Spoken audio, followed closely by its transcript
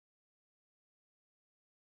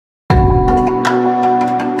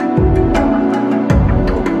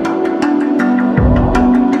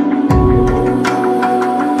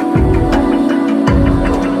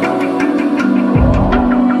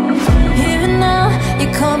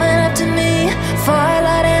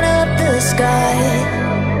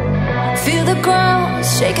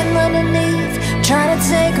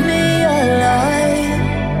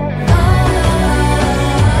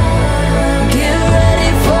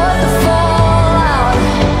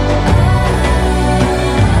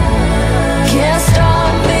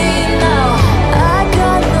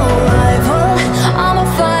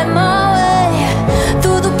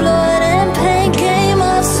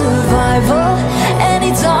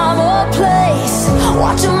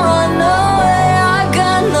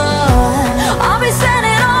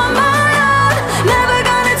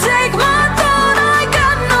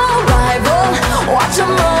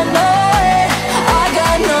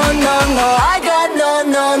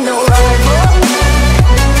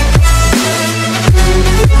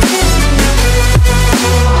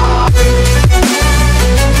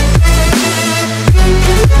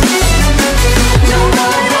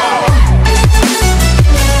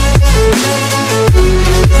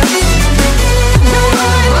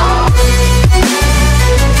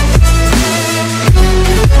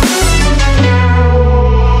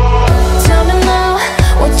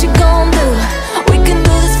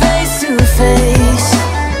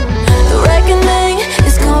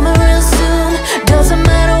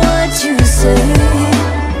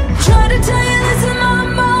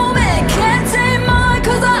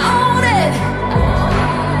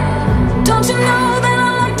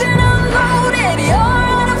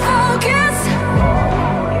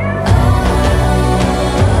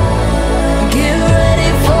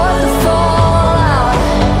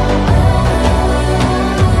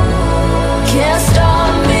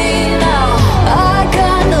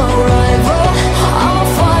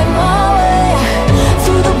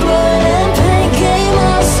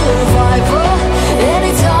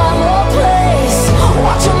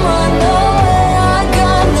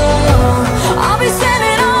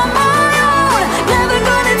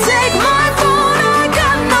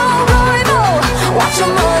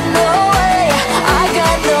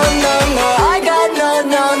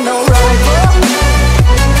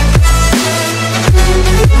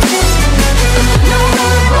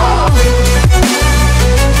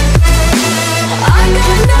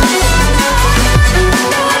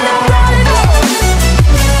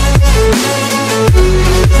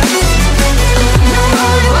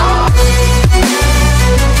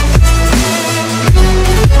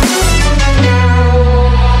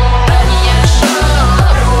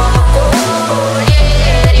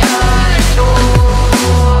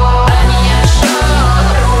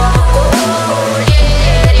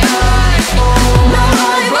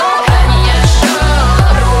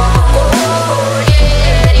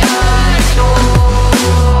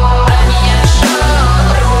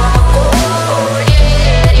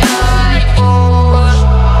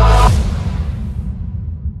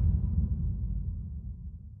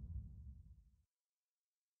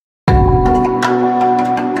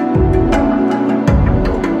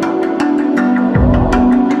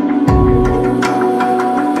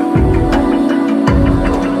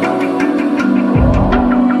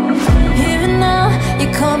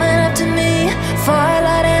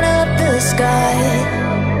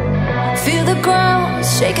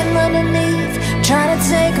shaking underneath, trying to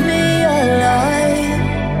take me alive.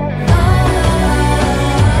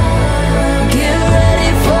 Get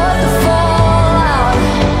ready for the fallout.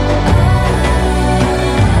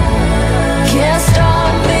 Can't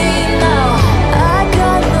stop me now. I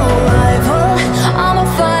got no rival. I'ma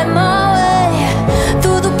find my way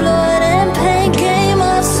through the blood and pain game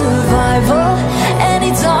of survival.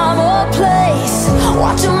 Any time or place,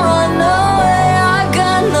 watch 'em run away. I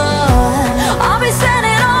got none. I'll be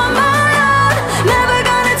standing on my own, never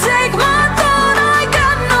gonna take my throne. I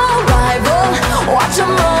got no rival. Watch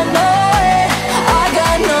 'em run away. I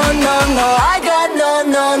got no, I got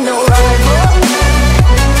no rival.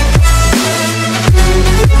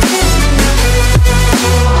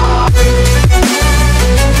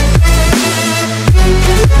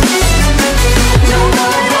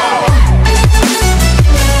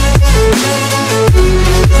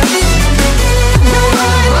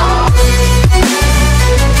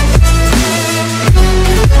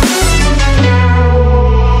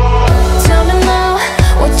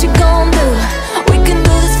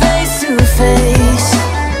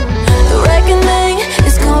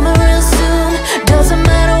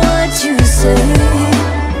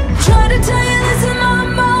 Try to tell you this is my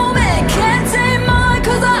moment, can't take mine,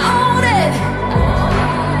 'cause I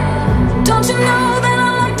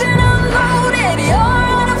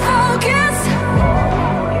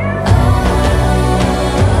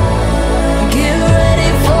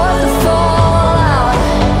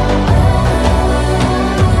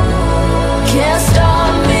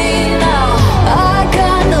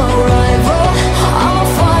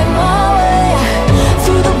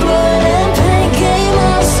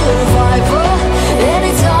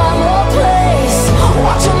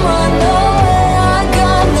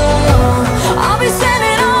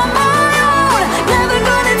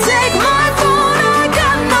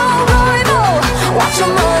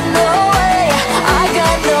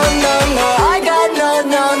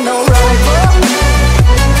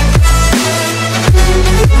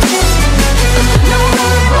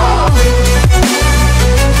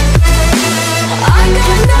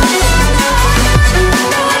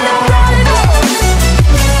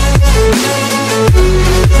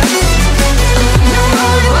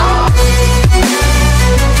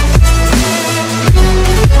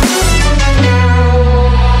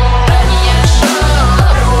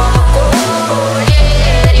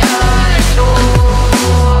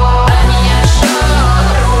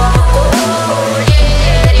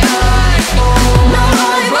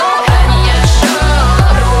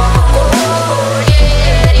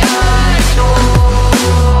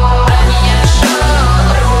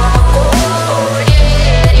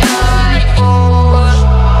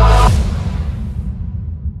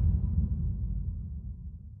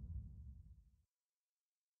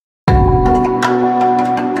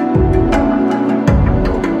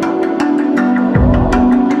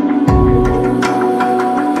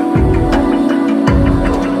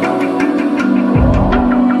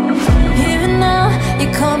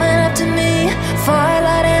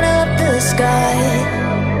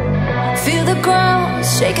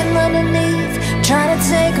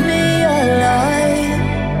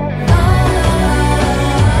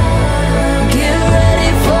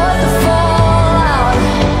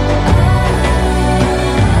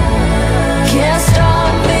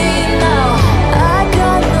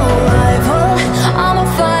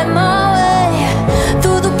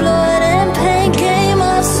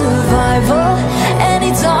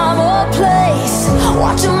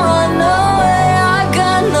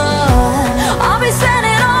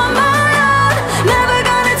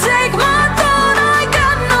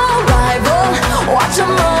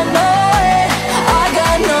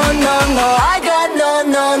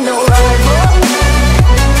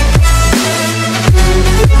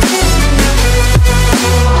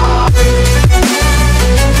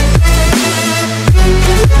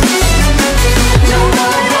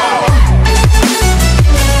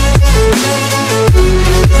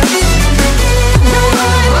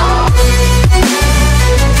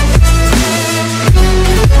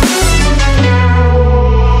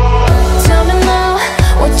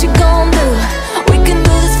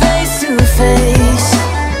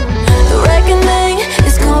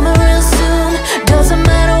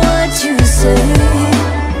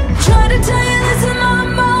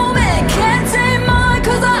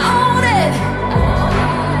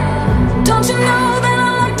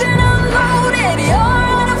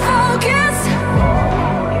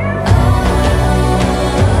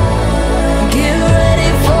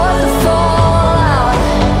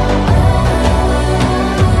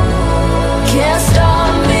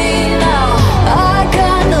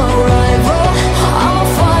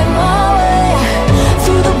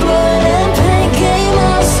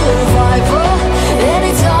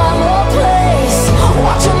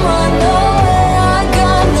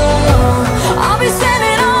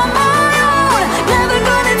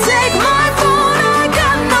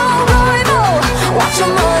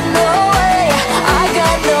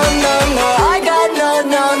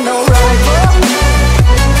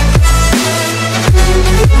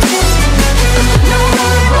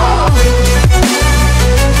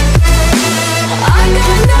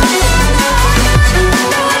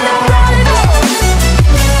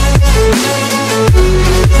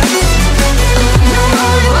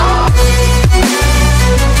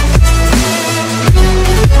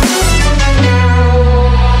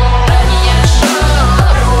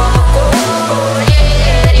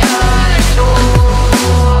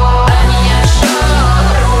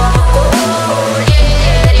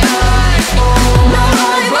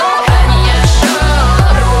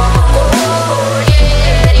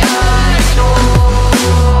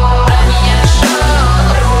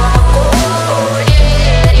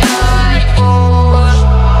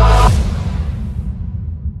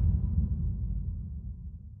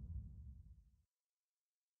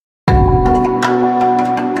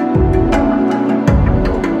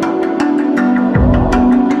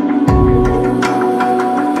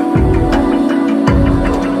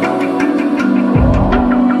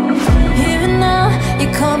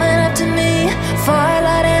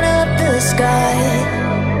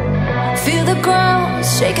the ground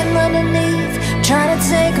shaking underneath, trying to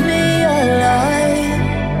take me alive.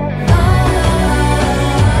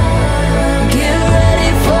 Get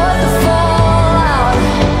ready for the fallout.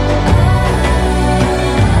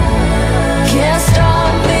 Can't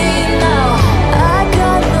stop me now. I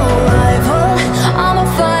got no rival. I'ma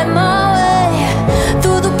find my way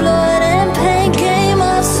through the blood and pain game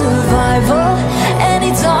of survival.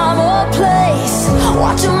 Any time or place,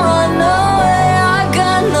 watch 'em run away. I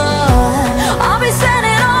got none. I'll be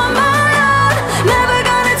standing on my own, never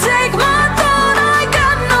gonna take my throne. I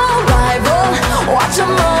got no rival. Watch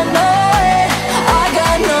 'em run away. I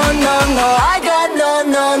got no, no, no. I got no,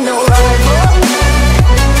 no, no rival.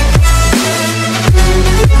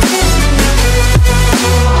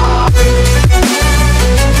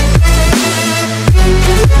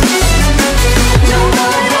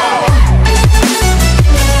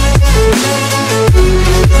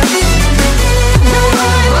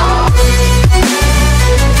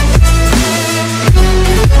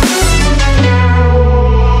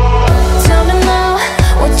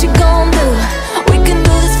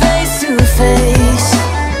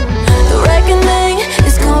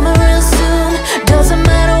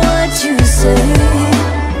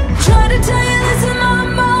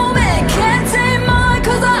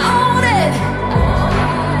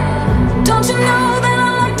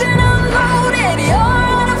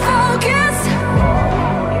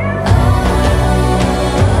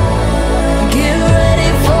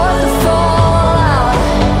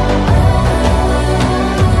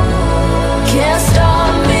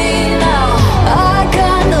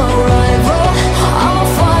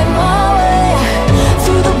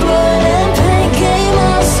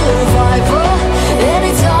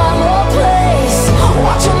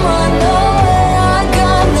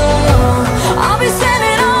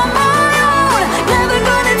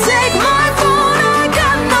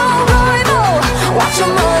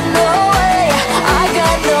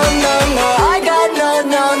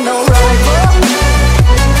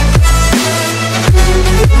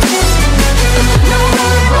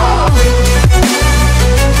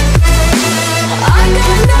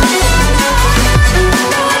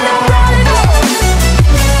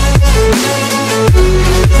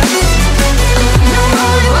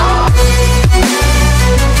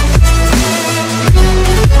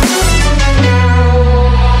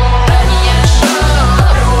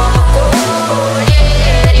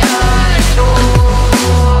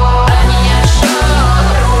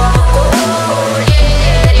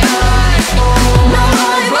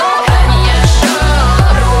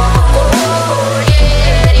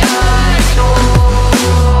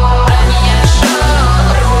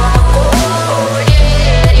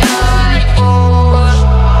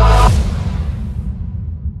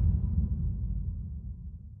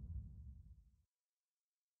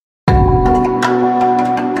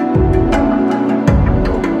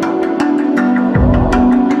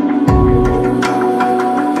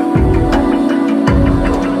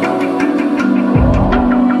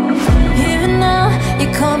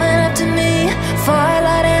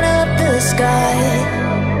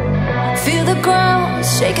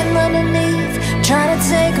 Shaking underneath, trying to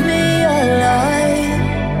take me alive.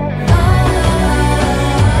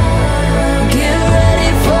 Get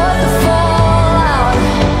ready for the fallout.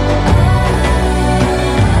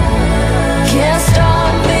 Can't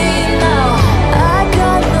stop me now. I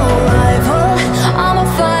got no rival. I'ma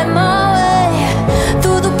find my way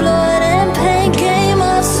through the blood and pain game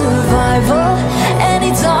of survival.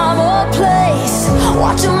 Any time or place,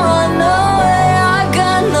 watch 'em run away. I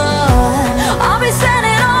got none. I'll be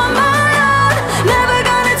standing on my own, never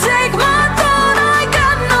gonna take my throne. I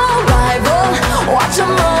got no rival. Watch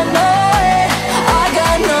 'em run away. I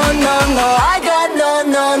got no, no, no. I got no,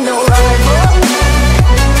 no, no rival.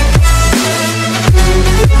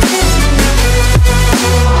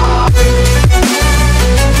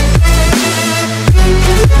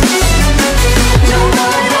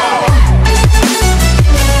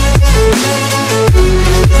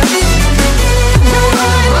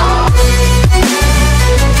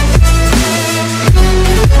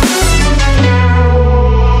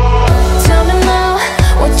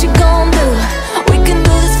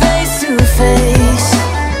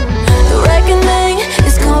 The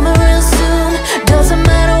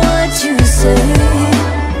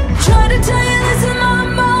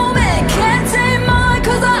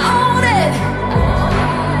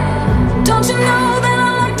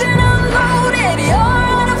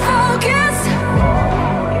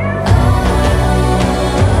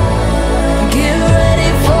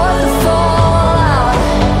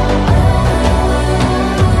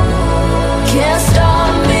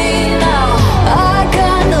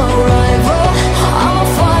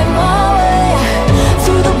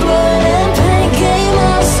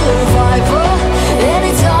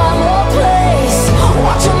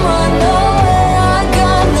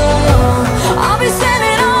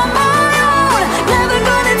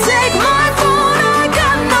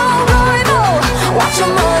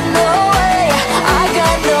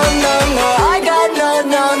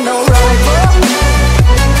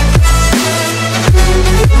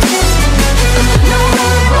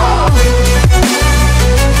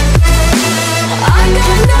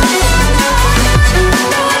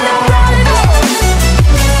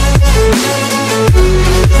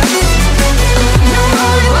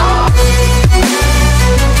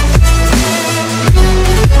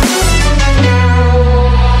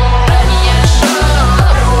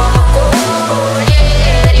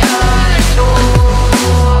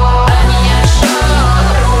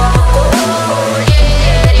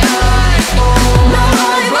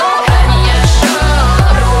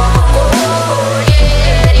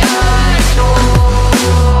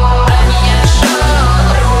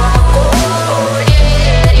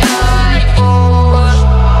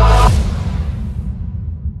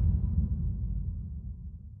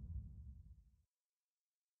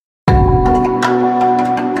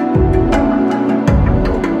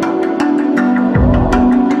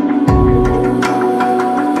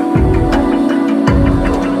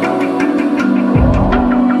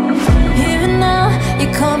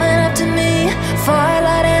coming after me, fire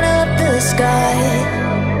lighting up the sky.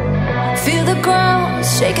 Feel the ground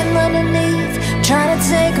shaking underneath, trying to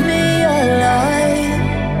take me alive.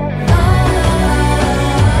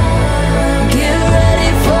 Get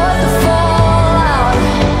ready for the fallout.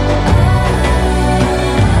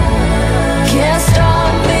 Can't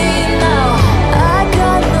stop me now. I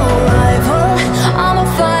got no rival. I'ma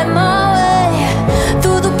fight my way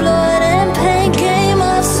through the blood and pain game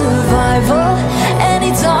of survival.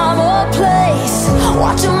 Any time or place,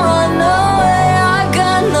 watch 'em run away. I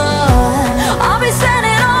got none. I'll be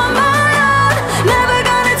standing on my own, never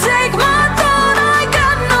gonna take my throne. I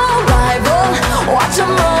got no rival. Watch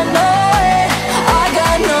 'em run away. I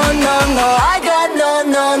got no, no, no. I got no,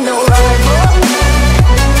 no, no rival.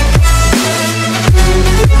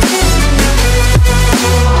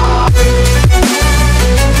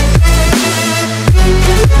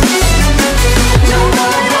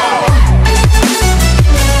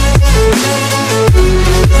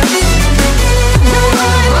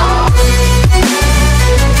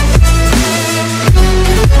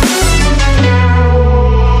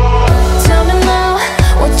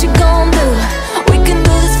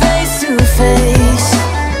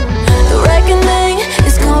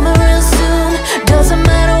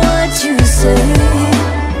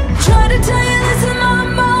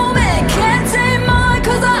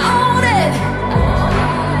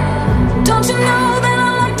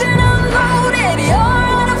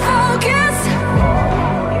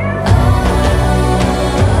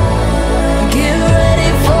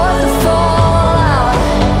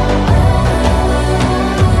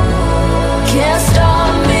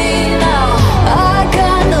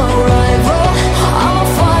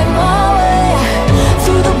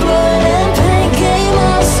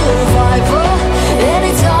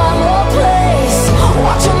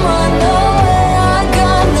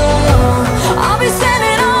 I'll be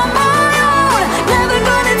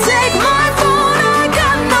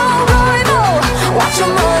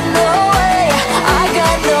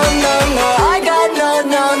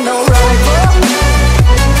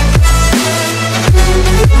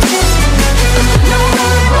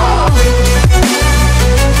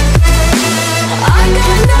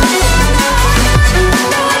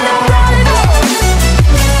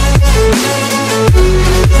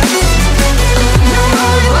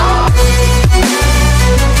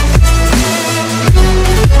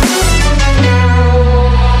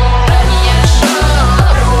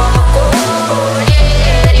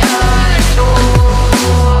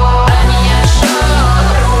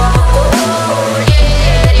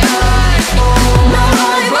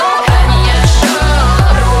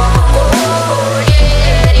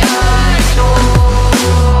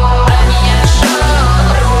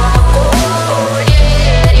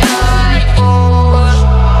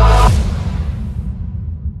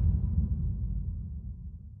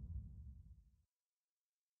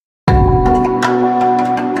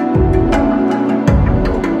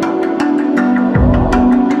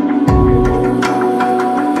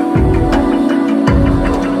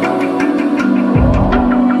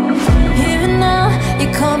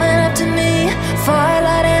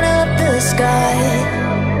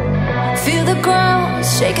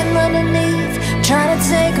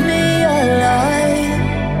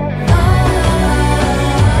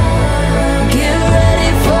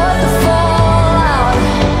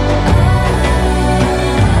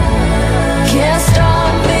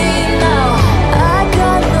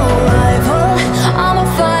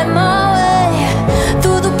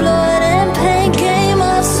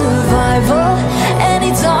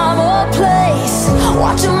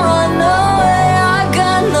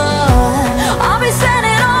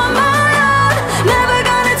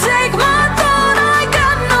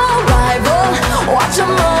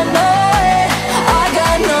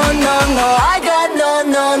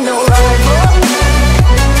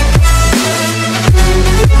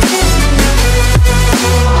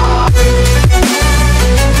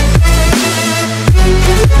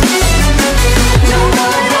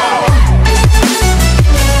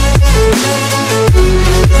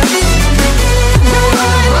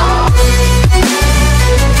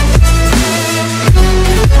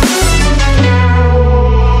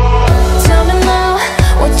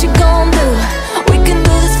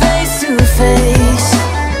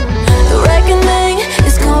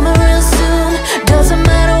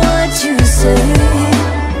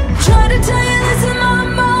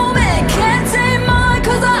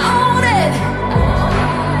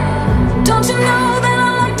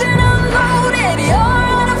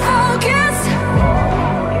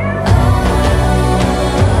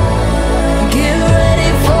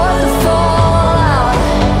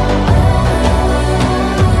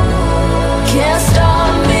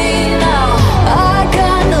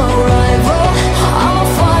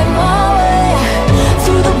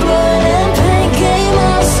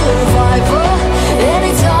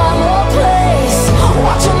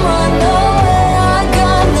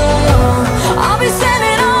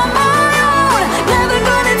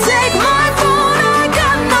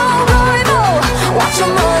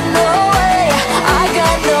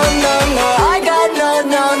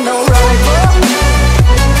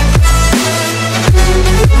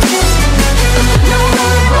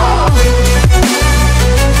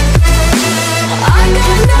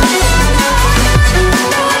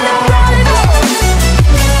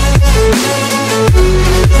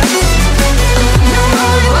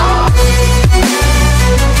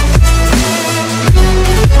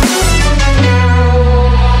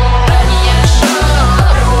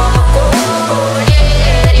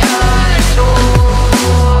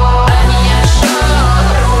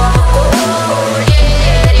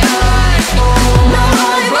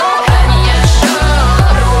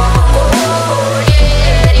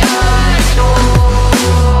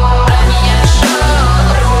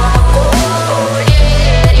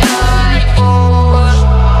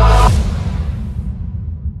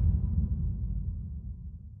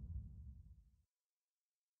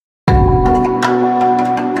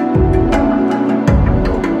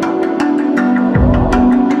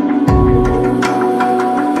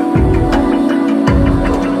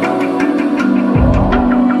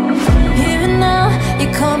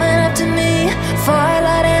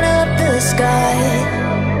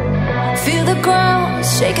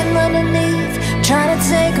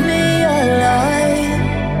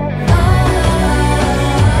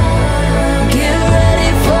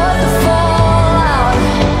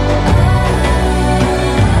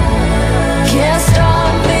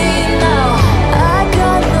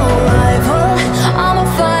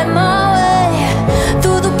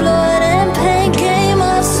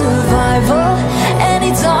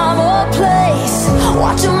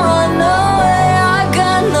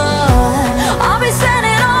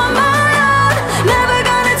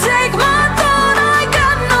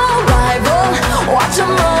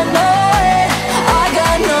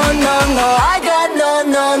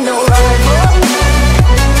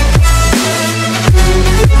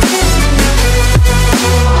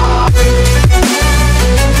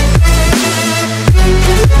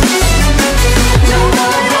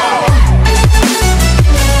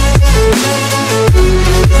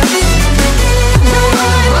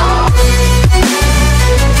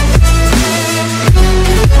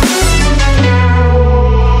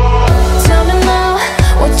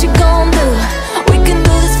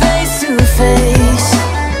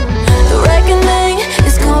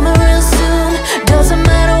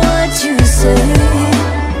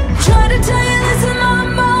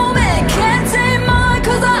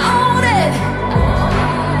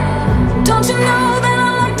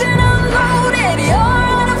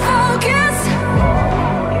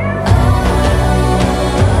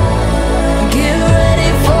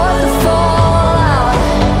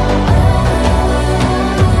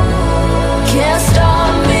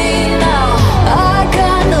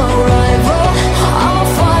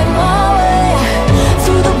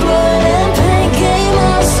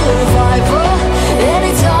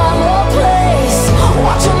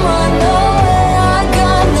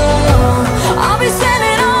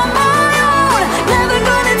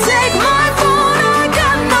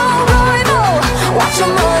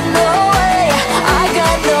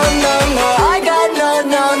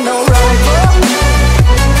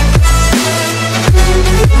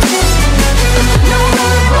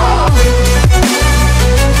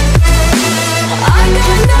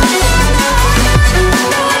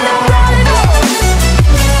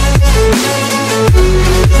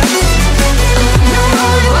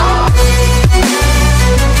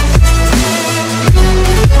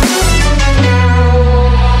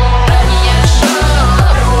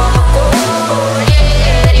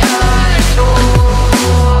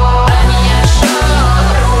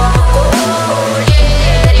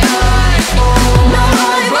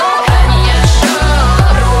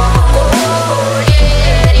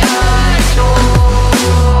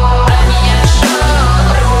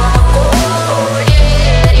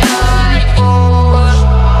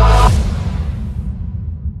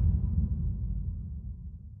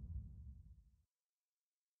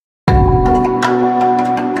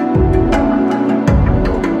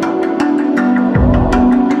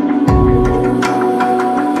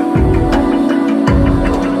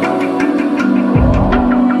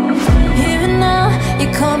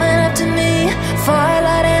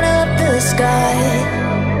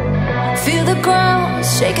the ground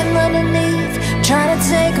shaking underneath, trying to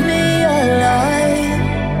take me alive.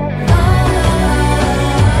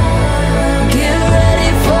 Get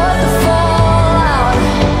ready for the fallout.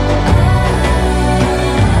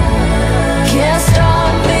 Can't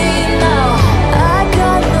stop me now. I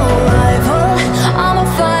got no rival. I'ma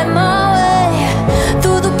find my way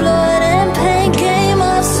through the blood and pain game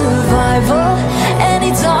of survival.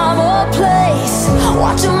 Any time or place,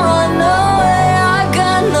 watch 'em run away. I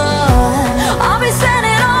got none. I'll be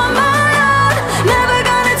standing on my own, never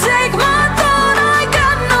gonna take my throne. I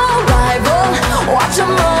got no rival. Watch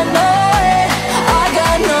 'em run away. I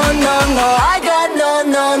got no, no, no. I got no,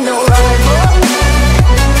 no, no rival.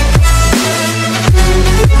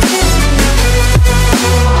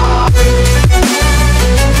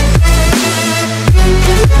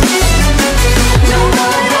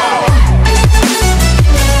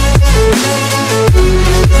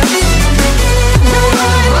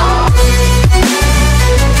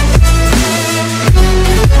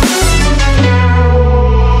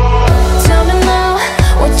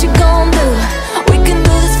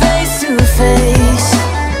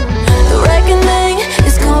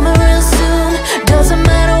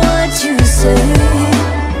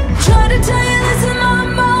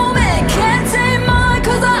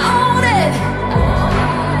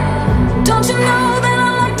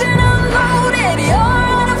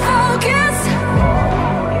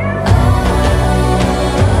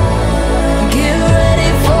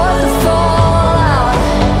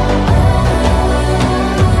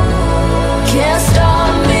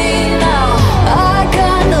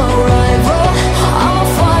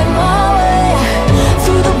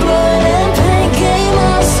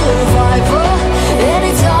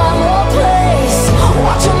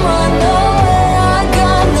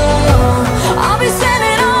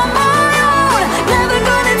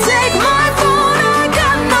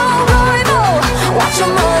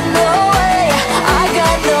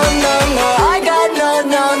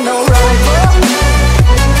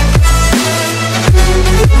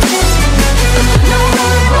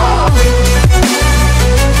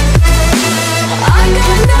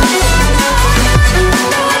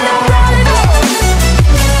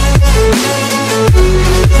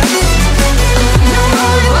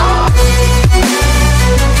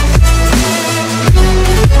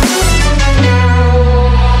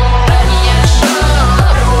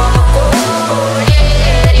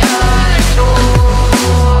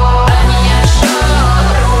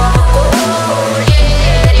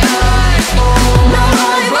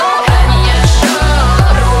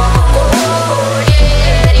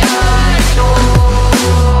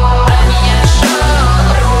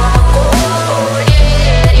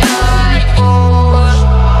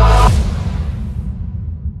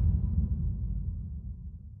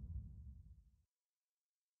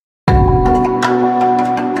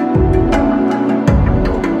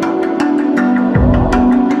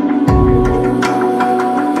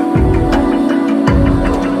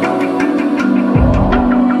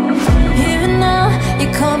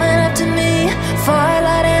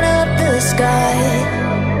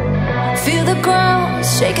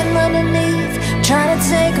 Shaking underneath, trying to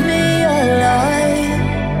take me alive.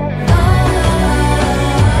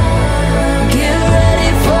 Get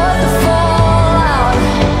ready for the fallout.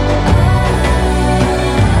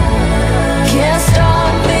 Can't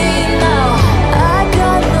stop me now. I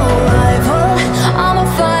got no rival. I'ma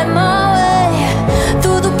find my way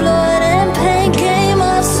through the blood and pain game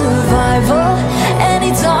of survival.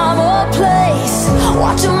 Any time or place,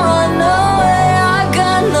 watch 'em run away. I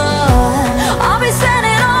got none. I'll be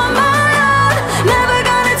standing on my own, never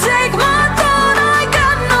gonna take my throne.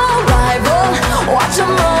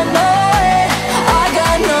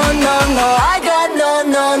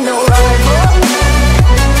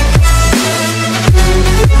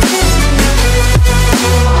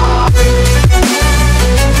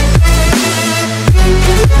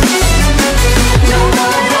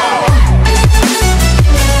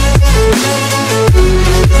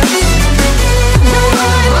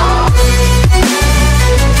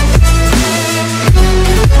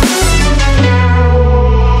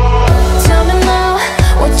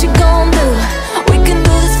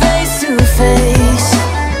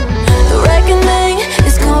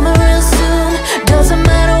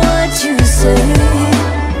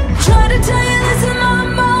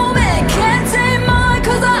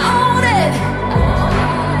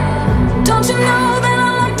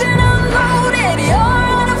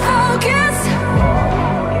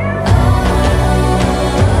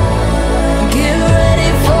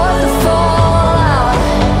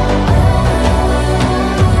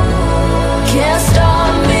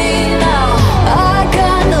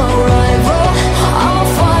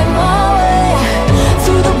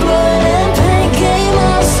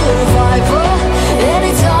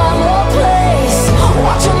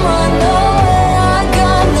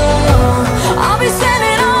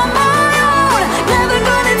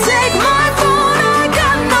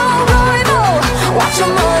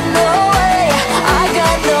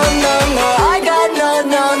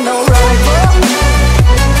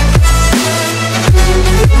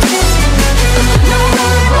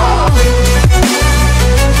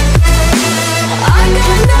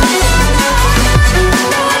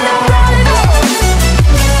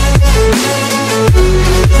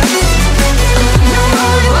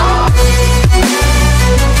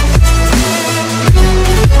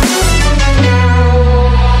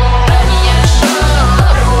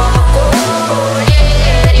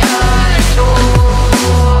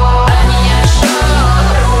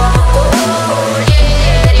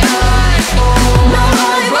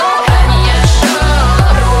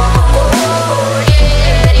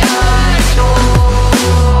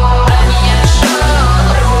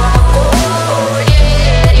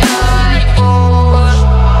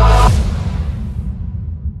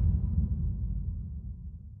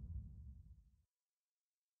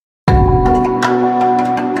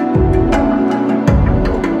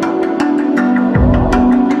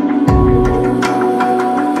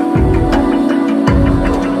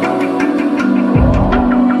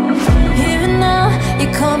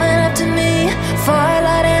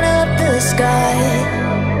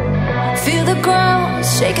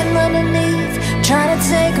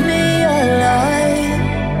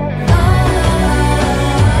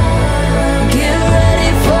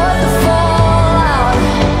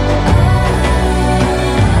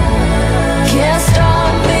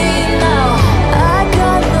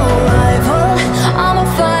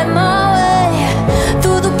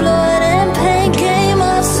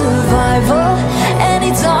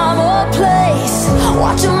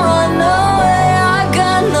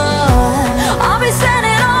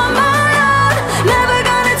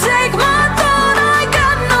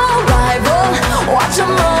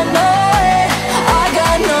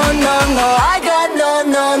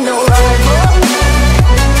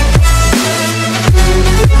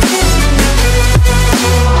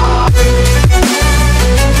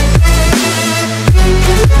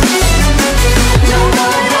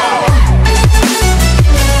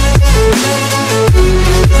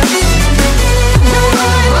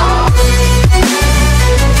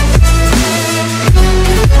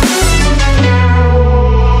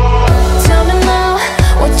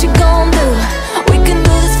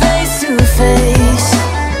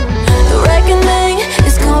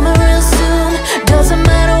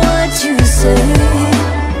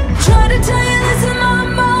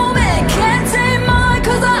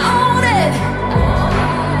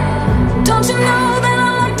 Don't you know that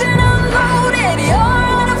I'm locked and unloaded? You're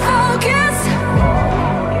out of focus.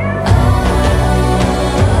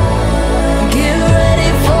 Get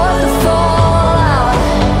ready for the fallout.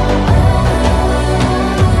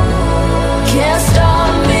 Can't stop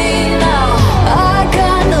me now. I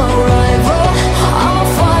got no rival. I'ma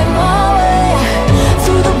find my way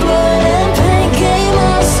through the blood and pain game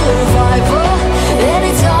of survival.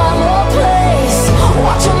 Any time or place,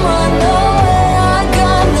 watch 'em run away. I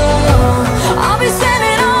got no, I'll be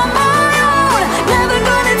standing on my own, never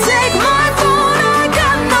gonna take my phone. I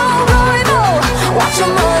got no rival, watch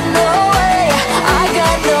 'em run away. I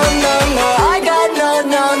got no, no, no, I got no,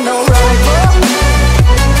 no, no rival.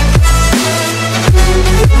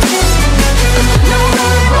 No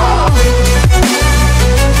rival.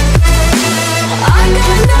 I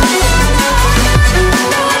got no, no, no,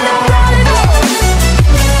 no, no rival.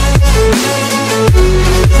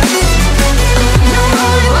 No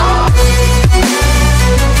rival.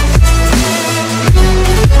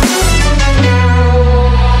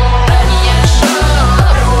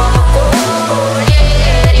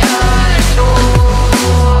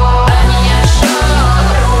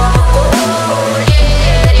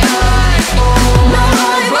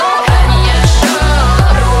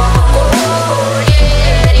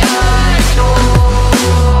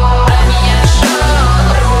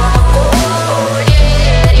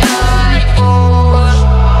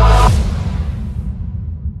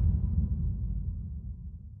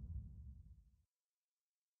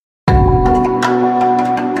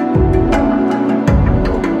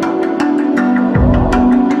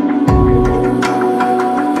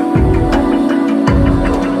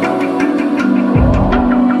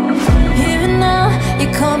 Even now,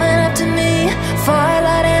 you're coming after me, fire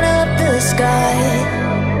lighting up the sky.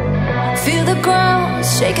 Feel the ground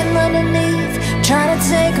shaking underneath, trying to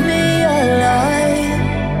take me alive.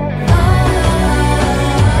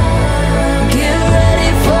 Get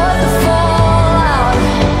ready for the fallout.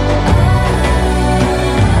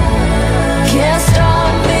 Can't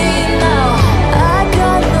stop me now. I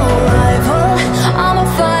got no rival. I'ma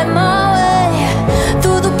find my way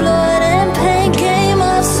through the blood and pain game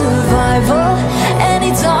of survival.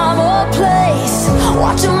 Any time or place,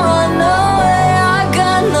 watch 'em run away. I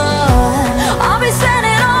got none. I'll be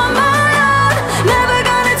standing on my own, never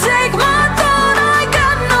gonna take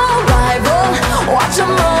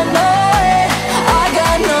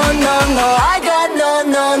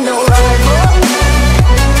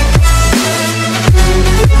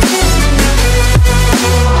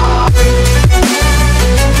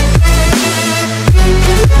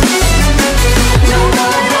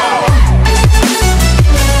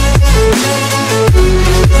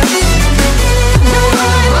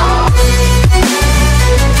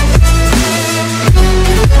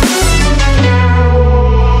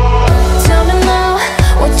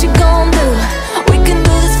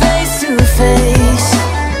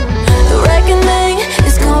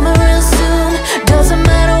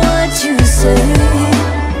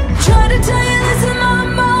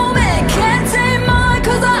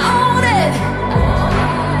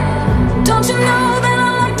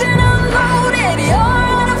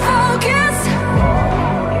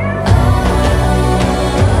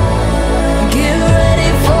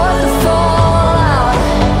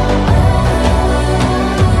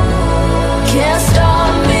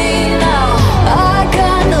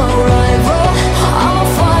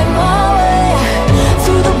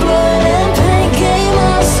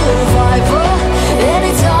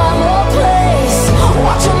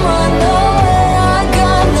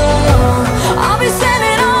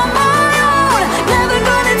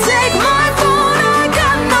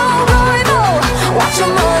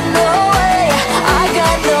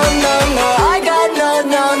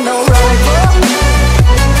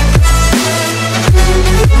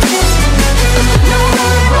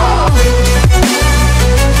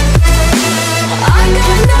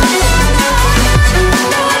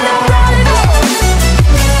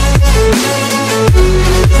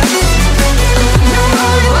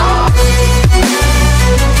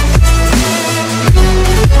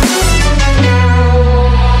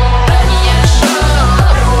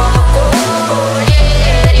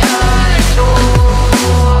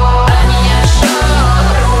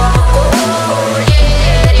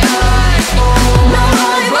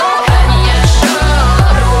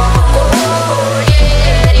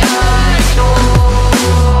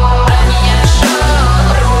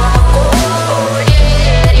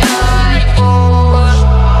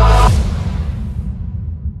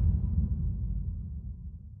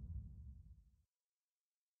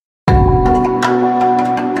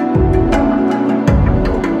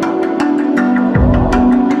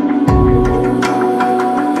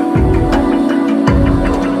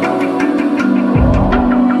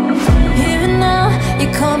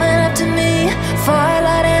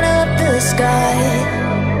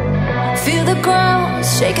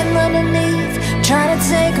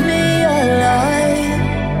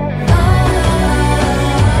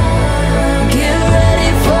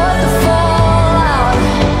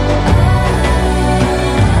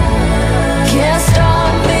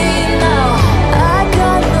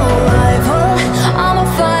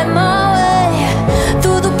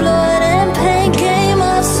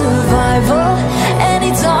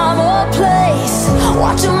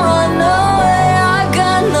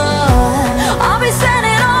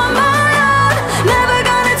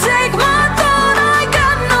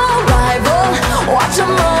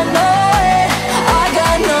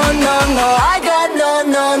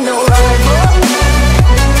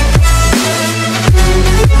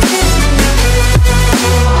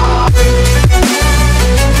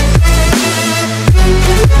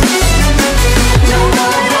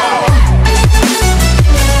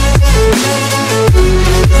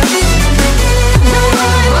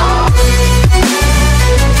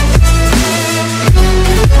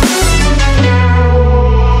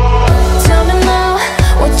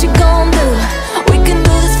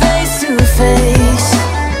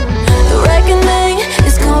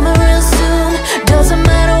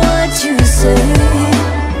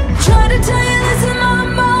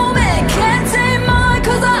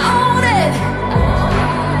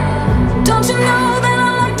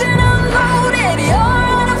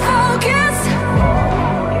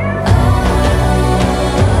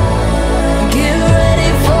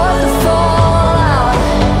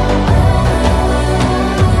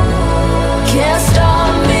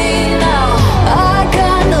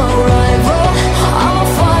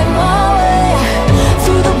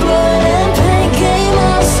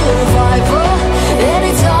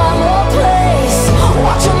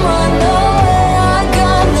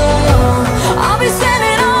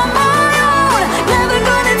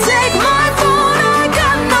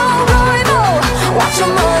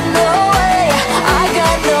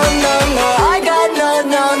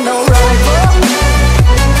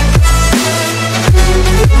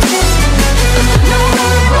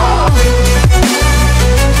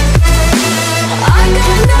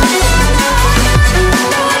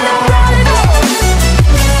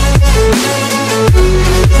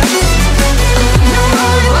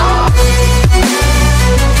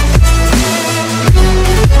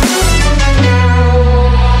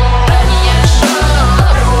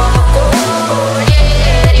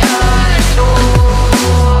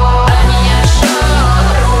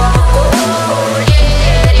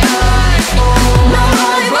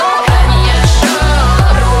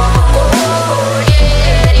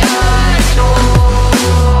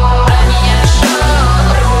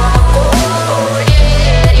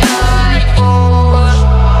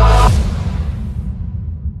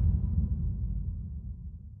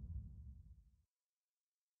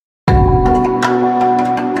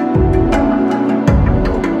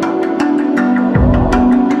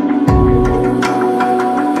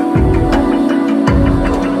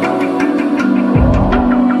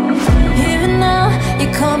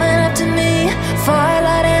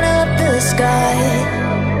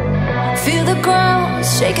ground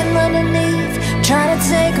shaking underneath, trying to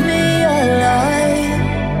take me alive.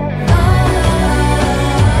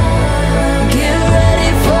 Get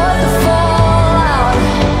ready for the fallout.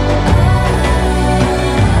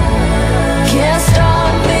 Can't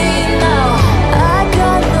stop me now. I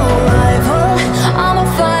got no rival. I'ma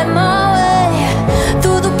find my way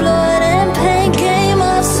through the blood and pain game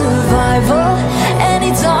of survival.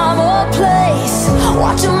 Any time or place,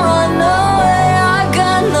 watch 'em run away. I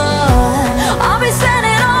got none. I'll be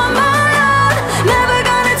standing on my own, never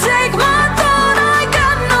gonna take my throne. I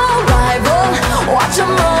got no rival. Watch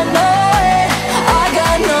 'em run away. I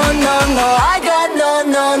got no, no, no. I got no,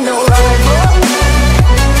 no, no rival.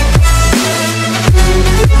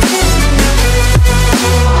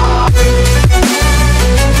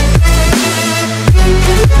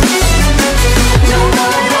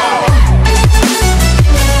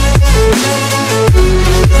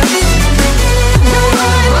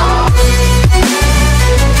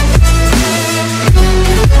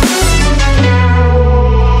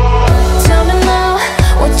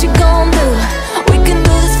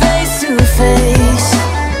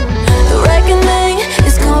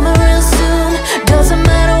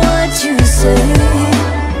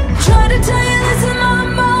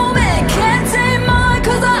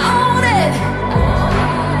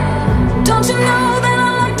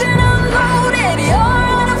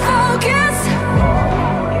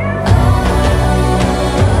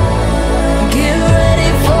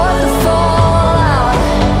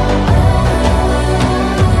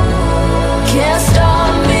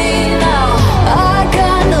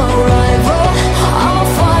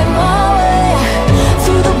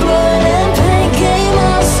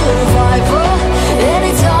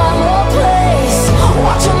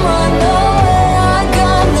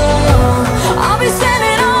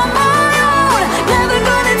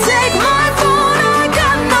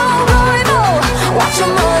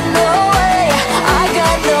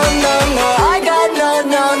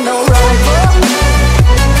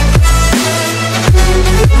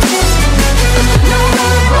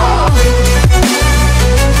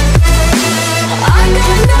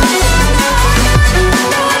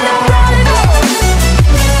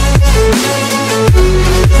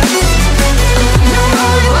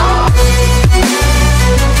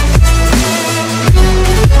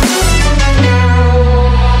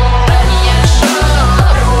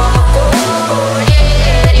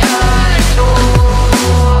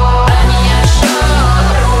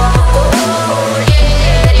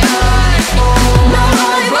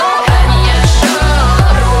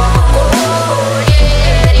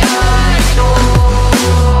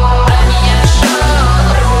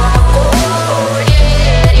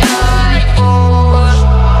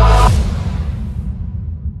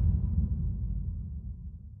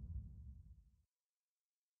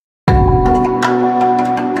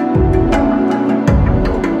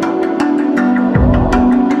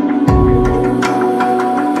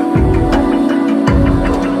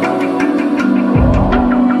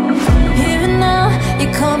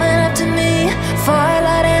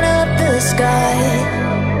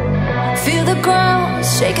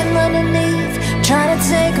 Shaking underneath, trying to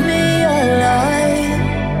take me alive.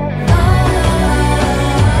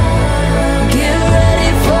 Get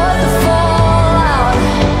ready for the fallout.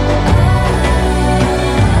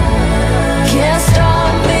 Can't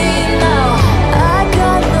stop me now. I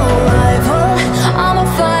got no rival. I'ma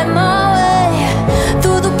find my way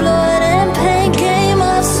through the blood and pain game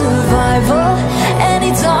of survival.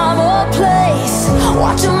 Any time or place,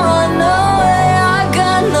 watch 'em run away. I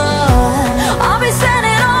got none. I'll be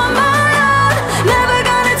standing on my own, never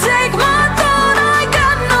gonna take my throne. I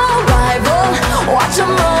got no rival. Watch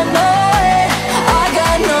 'em run away. I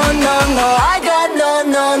got no, no, no. I got no,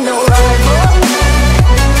 no, no rival.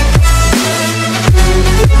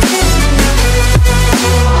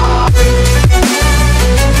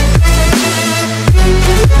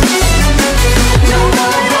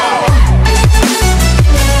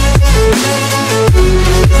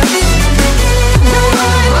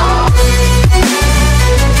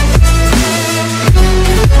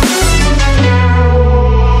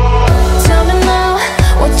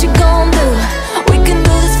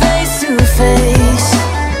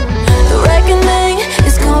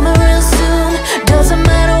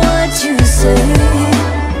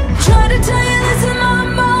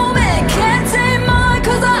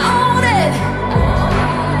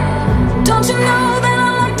 Don't you know that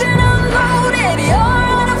I'm locked and unloaded? You're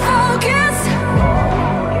on a phone.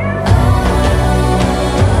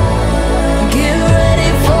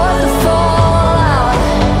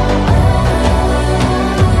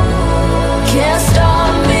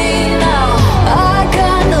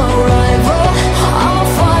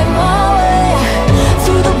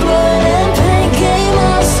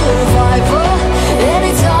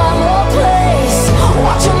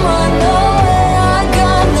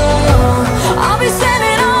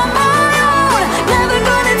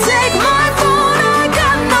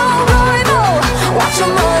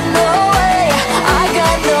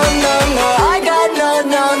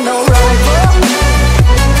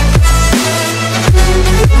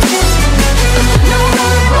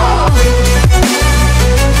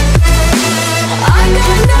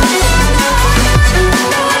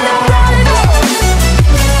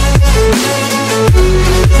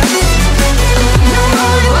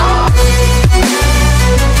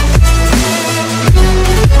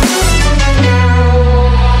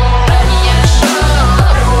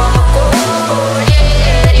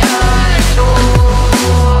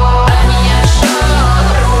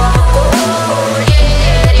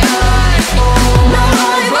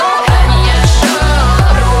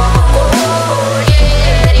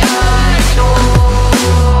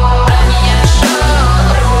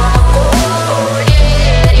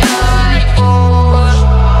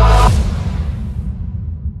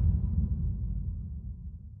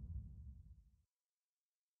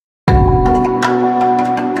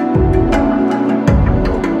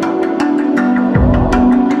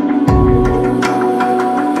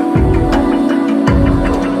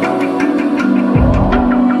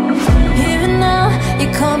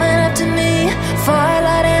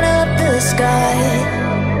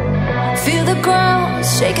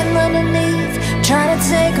 shaking underneath, trying to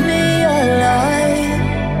take me alive.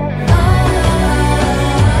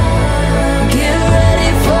 Get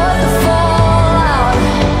ready for the fallout.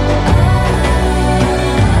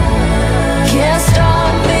 Can't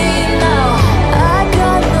stop me now. I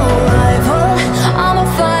got no rival. I'ma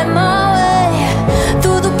find my way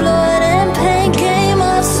through the blood and pain game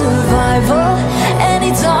of survival.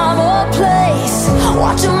 Any time or place,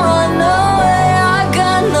 watch 'em run away. I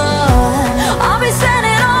got none. I'll be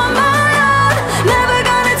standing on my own, never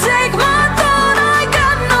gonna take my throne. I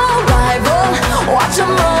got no rival. Watch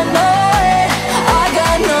 'em run away. I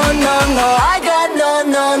got no, no, no. I got no,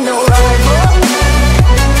 no, no rival.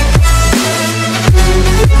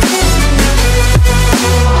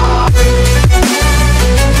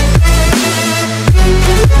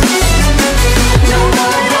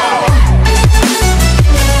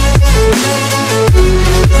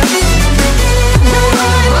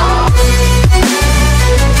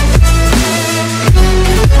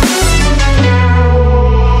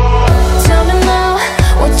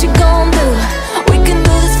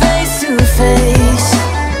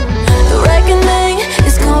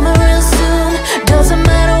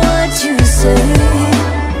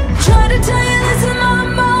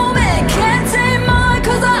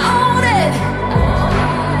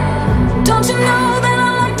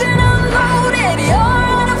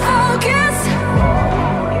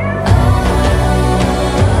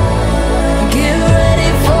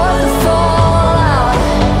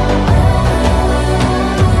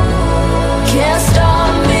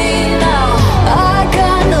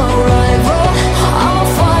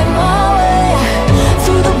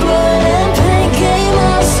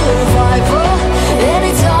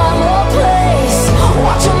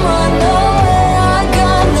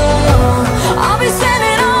 I'll be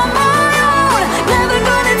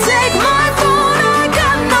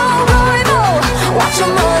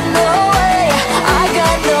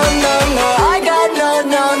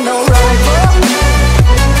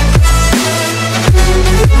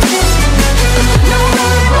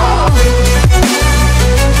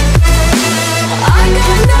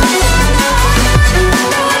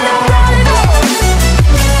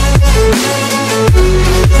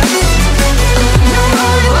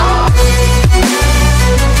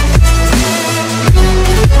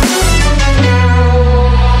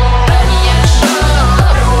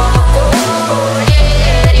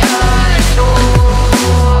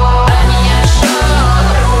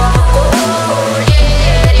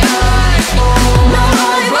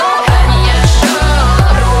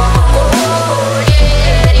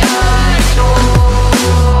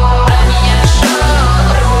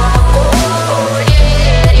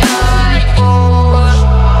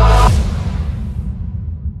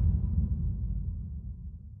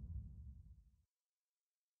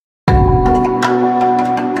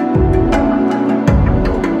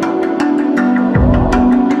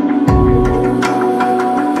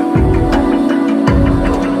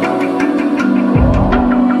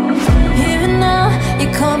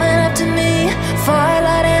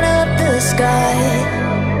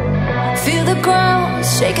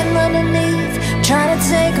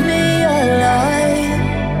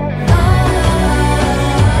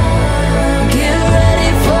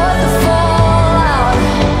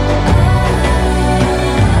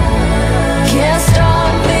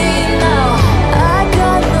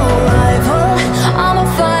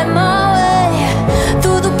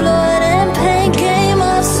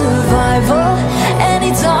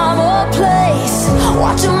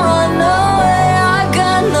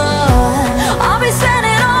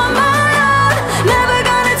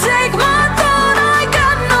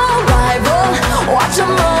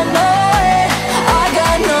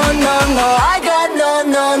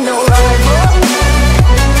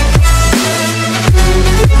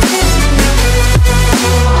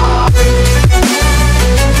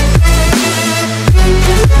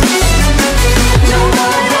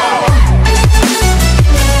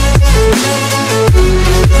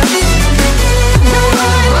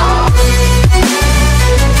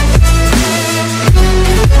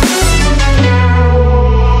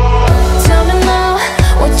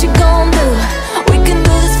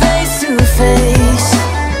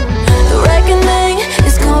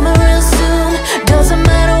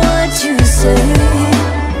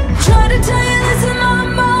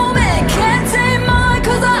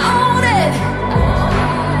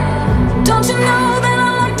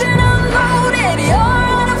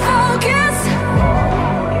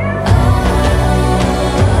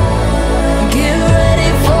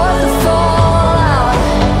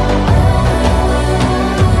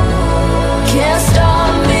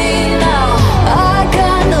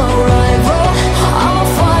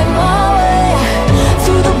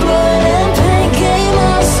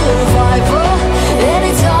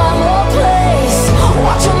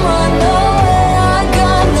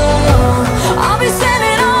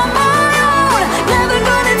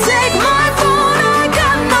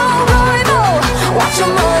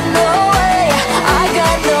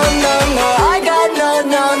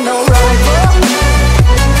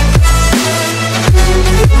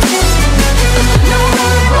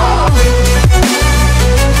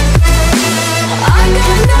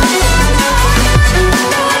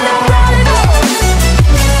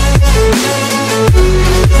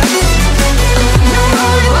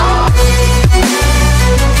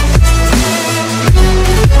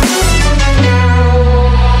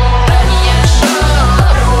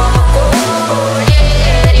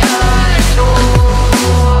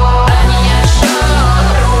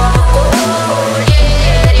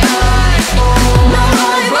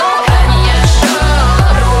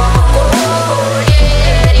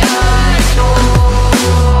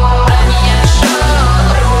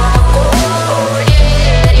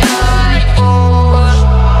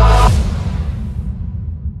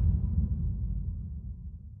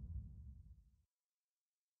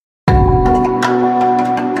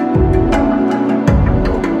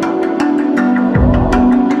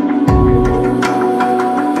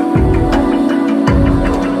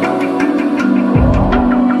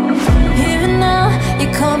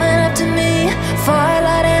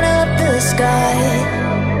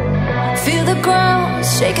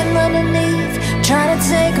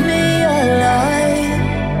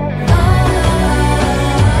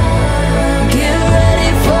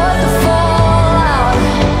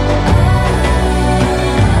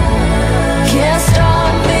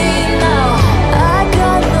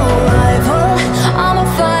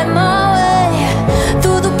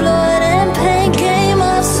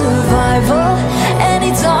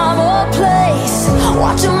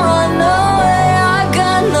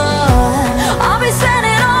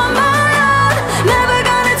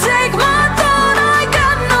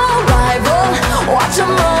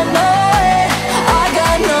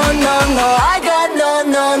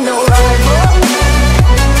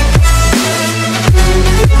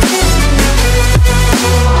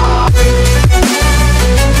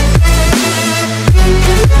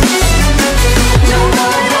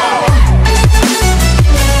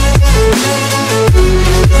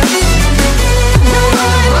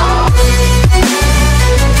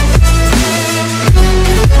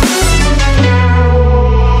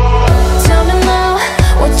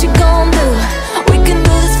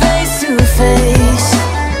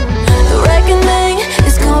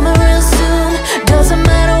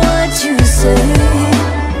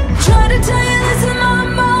you listen